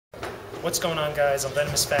What's going on, guys? I'm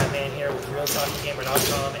VenomousFatman here with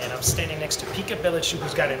RealTalkingGamer.com, and I'm standing next to Pika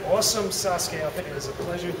who's got an awesome Sasuke outfit. It is a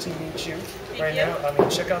pleasure to meet you now. I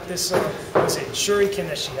mean, check out this what is it, shuriken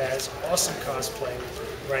that she has. Awesome cosplay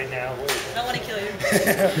right now. I don't want to kill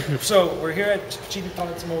you. So we're here at Chibi-Pa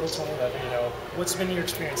Moto 2011. You know, what's been your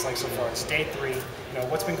experience like so far? It's day 3. You know,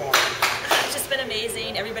 what's been going on? It's just been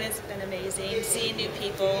amazing. Everybody's been amazing. Seeing new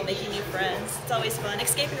people, making new friends. It's always fun.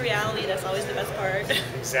 Escaping reality, that's always the best part.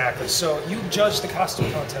 Exactly. So you judged the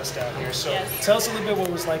costume contest out here. So yes. Tell us a little bit what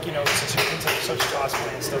it was like, you know, since you're into such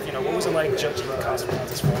cosplay and stuff, you know, what was it like judging the costume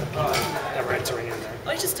contest for all the people that were entering in there?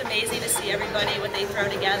 Well, it's just amazing to see everybody, what they throw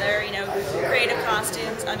together, you know, creative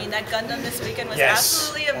costumes. I mean, that Gundam this weekend was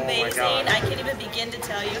absolutely amazing. I can't even begin to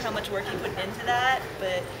tell you how much work he put into that.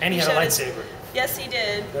 But and he had a lightsaber. Yes, he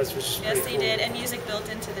did. That's what yes, he did. And music built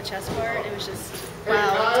into the chest part. It was just,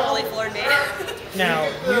 wow, totally floored me. Now,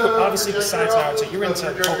 you obviously, besides Naruto, you're into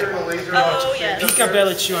Pokemon. Oh, yes.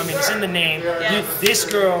 Pika, I mean, it's in the name. Yes. This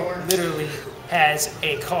girl literally has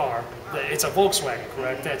a car. It's a Volkswagen,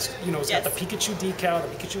 correct? That's, you know, it's got the Pikachu decal, the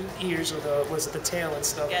Pikachu ears, or the tail and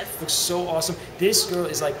stuff. Yes. Looks so awesome. This girl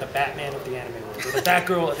is like the Batman of the anime world, or the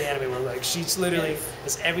Batgirl of the anime world. Like, she's literally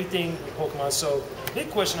does everything with Pokemon. So, the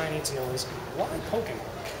big question I need to know is, why Pokemon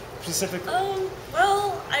specifically?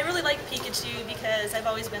 Well, I really like Pikachu because I've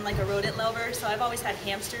always been like a rodent lover, so I've always had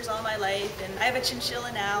hamsters all my life, and I have a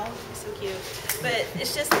chinchilla now. He's so cute. But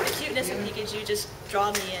it's just the cuteness of Pikachu just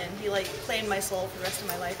draw me in. He like claimed my soul for the rest of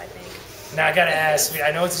my life, I think. Now I gotta ask, I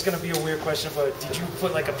know this is gonna be a weird question, but did you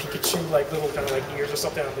put like a Pikachu like little kind of like ears or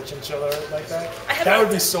something on the chinchilla like that? That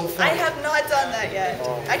would be so fun. I have not done that yet.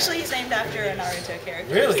 Actually, he's named after a Naruto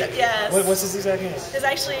character. Really? So, yes. What's his exact name? Because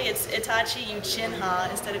actually, it's Itachi Uchiha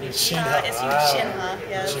instead of Uchiha. It's Uchiha.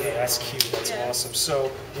 Yes. Yeah, that's cute. That's awesome. So,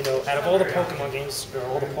 you know, out of all the Pokemon games or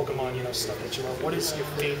all the Pokemon, you know, stuff that you love, what is your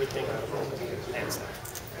favorite thing out of Pokemon? Hands down.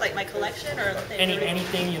 Like my collection, or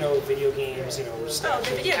anything, you know, video games, you know, stuff. Oh,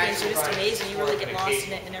 the video games are just amazing. You really get lost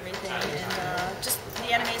in it and everything, and just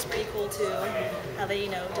the anime is pretty cool too. How they, you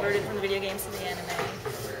know, diverted from the video games to the anime.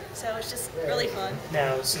 So it's just really fun.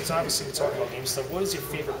 Now, since obviously we're talking about game stuff, what is your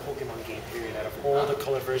favorite Pokemon game period out of all the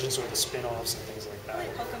color versions or the spin-offs and things like that? I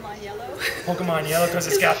like Pokemon Yellow. Pokemon Yellow because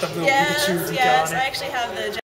it's got the little Pikachu decal on it. Yes, I actually have the